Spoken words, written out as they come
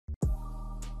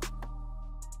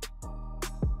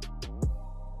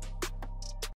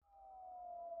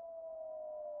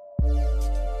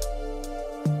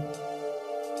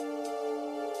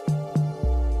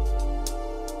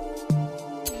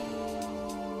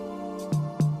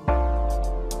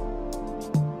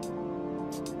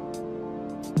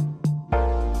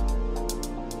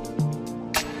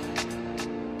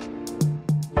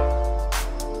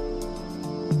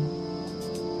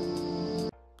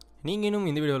நீங்கள் இன்னும்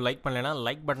இந்த வீடியோ லைக் பண்ணலைன்னா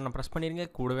லைக் பட்டனை ப்ரெஸ் பண்ணிடுங்க.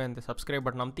 கூடவே அந்த சப்ஸ்கிரைப்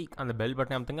பட்டன் அமைத்தி அந்த பெல்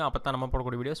பட்டனை அமைத்துங்க. அப்போ தான் நம்ம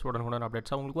போடக்கூடிய வீடியோஸ் உடனுக்குடன்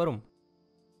அப்டேட்ஸாக உங்களுக்கு வரும்.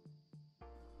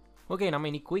 ஓகே, நம்ம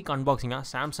இன்றைக்கி குயிக் அன்பாக்சிங்காக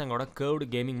சாம்சங்கோட கர்வ்டு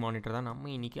கேமிங் மானிட்டர் தான்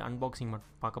நம்ம இன்றைக்கி அன்பாக்சிங்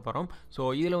பார்க்க போகிறோம். ஸோ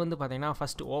இதில் வந்து பார்த்திங்கன்னா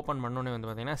ஃபஸ்ட்டு ஓப்பன் பண்ணோன்னே வந்து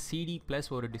பார்த்திங்கன்னா CD ப்ளஸ்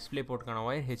ஒரு டிஸ்பிளே போர்ட்டுக்கான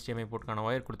ஒயர், HDMI போர்ட்டுக்கான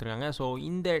ஒயர் கொடுத்துருக்காங்க. ஸோ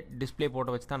இந்த டிஸ்பிளே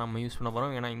போர்ட்டை வச்சு தான் நம்ம யூஸ் பண்ண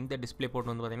போகிறோம். ஏன்னா இந்த டிஸ்பிளே போர்ட்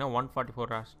வந்து பார்த்திங்கன்னா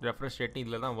 144 ரெஃப்ரெஷ் ரேட்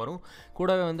இதில் தான் வரும்.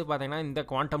 கூடவே வந்து பார்த்திங்கன்னா இந்த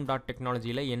குவாண்டம் டாட்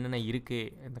டெக்னாலஜியில் என்னென்ன இருக்குது,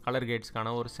 இந்த கலர்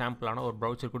கேட்ஸ்க்கான ஒரு சாம்பிளான ஒரு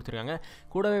ப்ரௌச்சர் கொடுத்துருக்காங்க.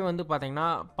 கூடவே வந்து பார்த்திங்கன்னா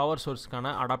பவர்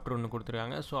சோர்ஸ்க்கான அடாப்டர் ஒன்று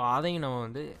கொடுத்துருக்காங்க. ஸோ அதையும் நம்ம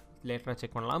வந்து லேட்டராக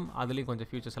செக் பண்ணலாம். அதுலேயும் கொஞ்சம்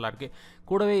ஃபியூச்சர்ஸ் எல்லாம் இருக்குது.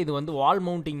 கூடவே இது வந்து வால்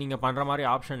மவுண்டிங் நீங்கள் பண்ணுற மாதிரி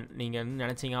ஆப்ஷன் நீங்கள் வந்து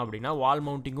நினச்சிங்க அப்படின்னா வால்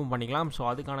மவுண்டிங்கும் பண்ணிக்கலாம். ஸோ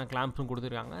அதுக்கான கிளாம்ப்ஸும்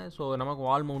கொடுத்துருக்காங்க. ஸோ நமக்கு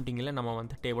வால் மவுண்டிங்கில் நம்ம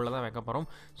வந்து டேபிளில் தான் வைக்க போகிறோம்.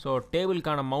 ஸோ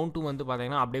டேபிளுக்கான மவுண்ட்டும் வந்து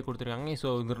பார்த்திங்கன்னா அப்படியே கொடுத்துருக்காங்க.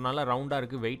 ஸோ இது நல்லா ரவுண்டாக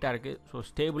இருக்குது, வெயிட்டாக இருக்குது. ஸோ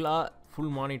ஸ்டேபிளாக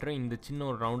ஃபுல் மானிட்டர் இந்த சின்ன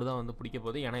ஒரு ரவுண்டு தான் வந்து பிடிக்க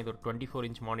போகுது. ஏன்னா இது ஒரு 24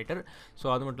 இன்ச் மானிட்டர். ஸோ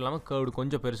அது மட்டும் இல்லாமல் கர்வ்டு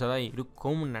கொஞ்சம் பெருசாக தான்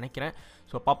இருக்கும்னு நினைக்கிறேன்.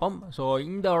 ஸோ பார்ப்போம். ஸோ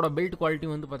இதோட பில்ட் குவாலிட்டி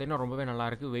வந்து பார்த்திங்கன்னா ரொம்பவே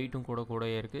நல்லாயிருக்கு. வெயிட்டும்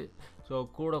கூடவே இருக்குது. ஸோ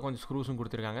கூட கொஞ்சம் ஸ்க்ரூஸும்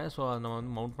கொடுத்துருக்காங்க. ஸோ அதை நம்ம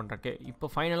வந்து மவுண்ட் பண்ணுறக்கு இப்போ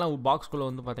ஃபைனலாக பாக்ஸ்குள்ளே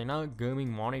வந்து பார்த்திங்கன்னா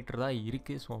கேமிங் மானிட்டர் தான்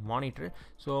இருக்குது. ஸோ மானிட்டர்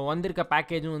ஸோ வந்திருக்க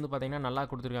பேக்கேஜும் வந்து பார்த்திங்கன்னா நல்லா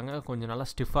கொடுத்துருக்காங்க. கொஞ்சம் நல்லா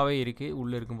ஸ்டிஃபாகவே இருக்குது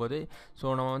உள்ளே இருக்கும்போது.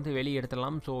 ஸோ நம்ம வந்து வெளியே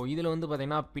எடுத்துடலாம். ஸோ இதில் வந்து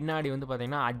பார்த்திங்கன்னா பின்னாடி வந்து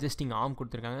பார்த்திங்கன்னா அட்ஜஸ்டிங் ஆர்ம்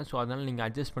கொடுத்துருக்காங்க. ஸோ அதனால் நீங்கள்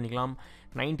அட்ஜஸ்ட் பண்ணிக்கலாம்.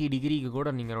 90 டிகிரிக்கு கூட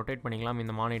நீங்கள் ரொட்டேட் பண்ணிக்கலாம்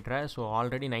இந்த மானிட்டரை. ஸோ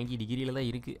ஆல்ரெடி 90 டிகிரியில் தான்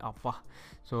இருக்குது. அப்பா,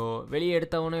 ஸோ வெளியே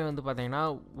எடுத்தவொடனே வந்து பார்த்திங்கன்னா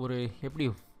ஒரு எப்படி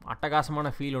அட்டகாசமான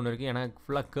ஃபீல் ஒன்று இருக்குது. எனக்கு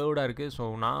ஃபுல்லாக கர்வ்டாக இருக்குது. ஸோ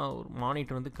நான் ஒரு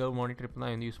மானிட்டர் வந்து கர்வ் மானிட்டர் இப்போ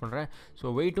தான் வந்து யூஸ் பண்ணுறேன்.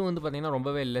 ஸோ வெயிட்டும் வந்து பார்த்திங்கன்னா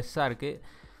ரொம்பவே லெஸ்ஸாக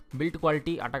இருக்குது. பில்ட்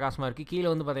குவாலிட்டி அட்டகாசமாக இருக்குது. கீழே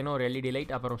வந்து பார்த்திங்கன்னா ஒரு LED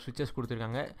லைட், அப்புறம் சுவிச்சஸ்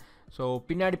கொடுத்துருக்காங்க. ஸோ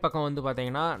பின்னாடி பக்கம் வந்து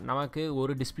பார்த்திங்கன்னா நமக்கு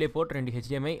ஒரு டிஸ்பிளே போர்ட், 2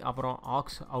 HDMI, அப்புறம்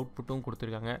ஆக்ஸ் அவுட்புட்டும்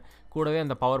கொடுத்துருக்காங்க. கூடவே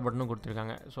அந்த பவர் பட்டனும்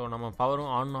கொடுத்துருக்காங்க. ஸோ நம்ம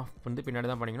பவரும் ஆன் ஆஃப் வந்து பின்னாடி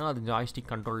தான் பண்ணிக்கணும். அது ஜாய்ஸ்டிக்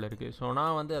கண்ட்ரோலில் இருக்குது. ஸோ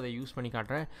நான் வந்து அதை யூஸ் பண்ணி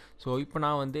காட்டுறேன். ஸோ இப்போ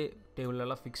நான் வந்து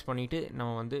டேபிளெல்லாம் ஃபிக்ஸ் பண்ணிவிட்டு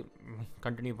நம்ம வந்து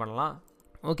கண்டினியூ பண்ணலாம்.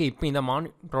 ஓகே, இப்போ இந்த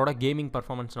மானிட்டரோட கேமிங்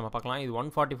பர்ஃபார்மன்ஸ் நம்ம பார்க்கலாம். இது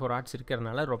 144 Hz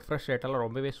இருக்கிறதுனால ரெஃப்ரெஷ் ரேட்டெல்லாம்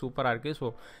ரொம்பவே சூப்பராக இருக்குது. ஸோ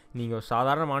நீங்கள்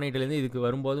சாதாரண மானிட்டர்லேருந்து இதுக்கு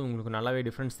வரும்போது உங்களுக்கு நல்லாவே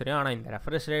டிஃப்ரென்ஸ் தெரியும். ஆனால் இந்த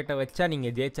ரெஃப்ரெஷ் ரேட்டை வச்சா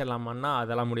நீங்கள் ஜெயிச்சிடலாமான்னா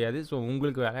அதெல்லாம் முடியாது. ஸோ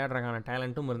உங்களுக்கு விளையாடுறதுக்கான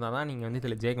டேலண்ட்டும் இருந்தால் தான் நீங்கள் வந்து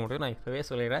இதில் ஜெயிக்க முடியும். நான் இப்போவே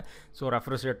சொல்லிடுறேன். ஸோ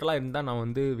ரெஃப்ரெஷ் ரேட்டெல்லாம் இருந்தால் நான்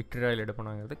வந்து விக்டரி ராயல்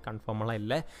எடுப்பேனாங்கிறது கன்ஃபார்மெல்லாம்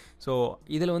இல்லை. ஸோ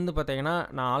இதில் வந்து பார்த்தீங்கன்னா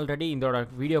நான் ஆல்ரெடி இதோட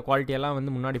வீடியோ குவாலிட்டியெல்லாம்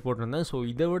வந்து முன்னாடி போட்டிருந்தேன். ஸோ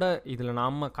இதை விட இதில்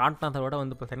நாம் காட்டினதை விட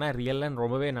வந்து பார்த்திங்கன்னா ரியலாக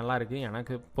ரொம்பவே நல்லா இருக்குது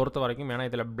எனக்கு பொறுத்த வரைக்கும். ஏன்னா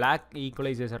இதில் பிளாக்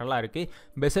ஈக்குவலைசேஷரெல்லாம் இருக்குது.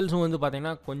 பெசல்ஸும் வந்து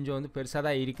பார்த்திங்கன்னா கொஞ்சம் வந்து பெருசாக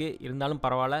தான் இருக்குது. இருந்தாலும்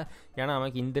பரவாயில்ல. ஏன்னா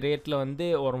நமக்கு இந்த ரேட்டில் வந்து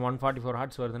ஒரு 144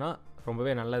 Hz வருதுன்னா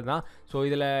ரொம்பவே நல்லது தான். ஸோ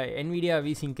இதில் NVIDIA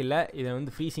V-Sync இல்லை, இதை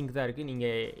வந்து ஃப்ரீ சிங்க் தான் இருக்குது.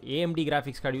 நீங்கள் AMD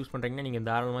கிராஃபிக்ஸ் கார்டு யூஸ் பண்ணுறீங்கன்னா நீங்கள்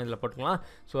தாராளமாக இதில் போட்டுக்கலாம்.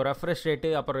 ஸோ ரெஃப்ரெஷ் ரேட்டு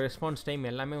அப்புறம் ரெஸ்பான்ஸ் டைம்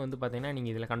எல்லாமே வந்து பார்த்திங்கன்னா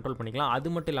நீங்கள் இதில் கண்ட்ரோல் பண்ணிக்கலாம்.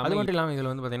 அது மட்டும் இல்லாமல் இதில்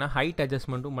வந்து பார்த்திங்கன்னா ஹைட்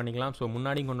அட்ஜஸ்ட்மெண்ட்டும் பண்ணிக்கலாம். ஸோ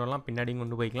முன்னாடியும் கொண்டு வரலாம், பின்னாடியும்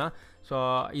கொண்டு போய்க்கலாம். ஸோ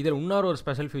இதில் இன்னொரு ஒரு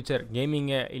ஸ்பெஷல் ஃபியூச்சர்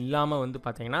கேமிங்கை இல்லாமல் வந்து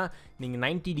பார்த்திங்கன்னா நீங்கள்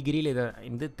 90 டிகிரியில் இதை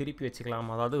வந்து திருப்பி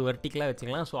வச்சுக்கலாம். அதாவது வெர்டிக்கலாக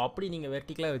வச்சுக்கலாம். ஸோ அப்படி நீங்கள்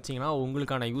வெர்டிக்கலாக வச்சிங்கன்னா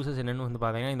உங்களுக்கான யூசஸ் என்னென்னு வந்து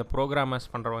பார்த்திங்கன்னா இந்த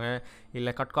ப்ரோக்ராமர்ஸ் பண்ணுறவங்க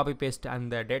இல்லை கட் காப்பி பேஸ்ட்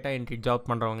அந்த டேட்டா என்ட்ரி ஜாப்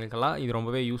பண்ணுறவங்களுக்கெல்லாம் இது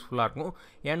ரொம்பவே யூஸ்ஃபுல்லாக இருக்கும்.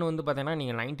 ஏன்னு வந்து பார்த்திங்கன்னா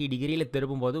நீங்கள் 90 டிகிரியில்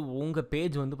திருப்பும்போது உங்கள்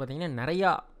பேஜ் வந்து பார்த்திங்கன்னா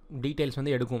நிறையா டீட்டெயில்ஸ்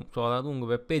வந்து எடுக்கும். ஸோ அதாவது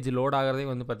உங்கள் வெப்பேஜ் லோட் ஆகிறதே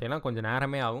வந்து பார்த்திங்கன்னா கொஞ்சம்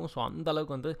நேரமே ஆகும். ஸோ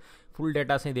அந்தளவுக்கு வந்து ஃபுல்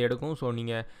டேட்டாஸும் இது எடுக்கும். ஸோ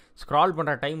நீங்கள் ஸ்க்ரால்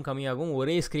பண்ணுற டைம் கம்மியாகும்.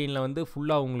 ஒரே ஸ்க்ரீனில் வந்து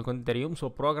ஃபுல்லாக உங்களுக்கு வந்து தெரியும். ஸோ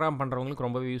ப்ரோக்ராம் பண்ணுறவங்களுக்கு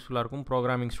ரொம்பவே யூஸ்ஃபுல்லாக இருக்கும்,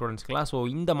 ப்ரோக்ராமிங் ஸ்டூடெண்ட்ஸ்க்குலாம். ஸோ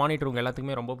இந்த மானிட்டர் உங்கள்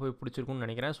எல்லாத்துக்குமே ரொம்ப பிடிச்சிருக்கும்னு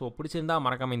நினைக்கிறேன். ஸோ பிடிச்சிருந்தா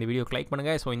மறக்காமல் இந்த வீடியோக்கு லைக்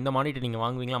பண்ணுங்கள். ஸோ இந்த மானிட்டர் நீங்கள்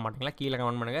வாங்குவீங்களா மாட்டீங்களா கீழே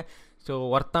கமெண்ட் பண்ணுங்கள். ஸோ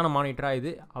ஒர்த்தான மானிட்டராக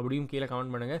இது அப்படியும் கீழே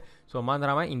கமெண்ட் பண்ணுங்கள். ஸோ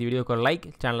மறந்துடாமல் இந்த வீடியோக்கு ஒரு லைக்,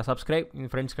 சேனலை சப்ஸ்கிரைப்,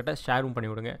 உங்கள் ஃப்ரெண்ட்ஸ் கிட்ட ஷேரும் பண்ணி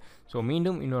விடுங்க. ஸோ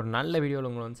மீண்டும் இன்னொரு நல்ல வீடியோவில்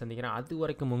உங்களை வந்து சந்திக்கிறேன். அது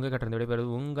வரைக்கும் உங்கள் கிட்ட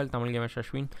விடைபெறுவது உங்கள் தமிழ் கேமர்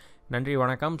அஸ்வின். நன்றி,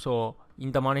 வணக்கம். ஸோ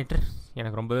இந்த மானிட்டர்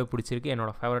எனக்கு ரொம்பவே பிடிச்சிருக்கு,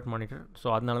 என்னோடய ஃபேவரட் மானிட்டர். ஸோ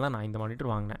அதனால தான் நான் இந்த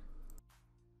மானிட்டர் வாங்கினேன்.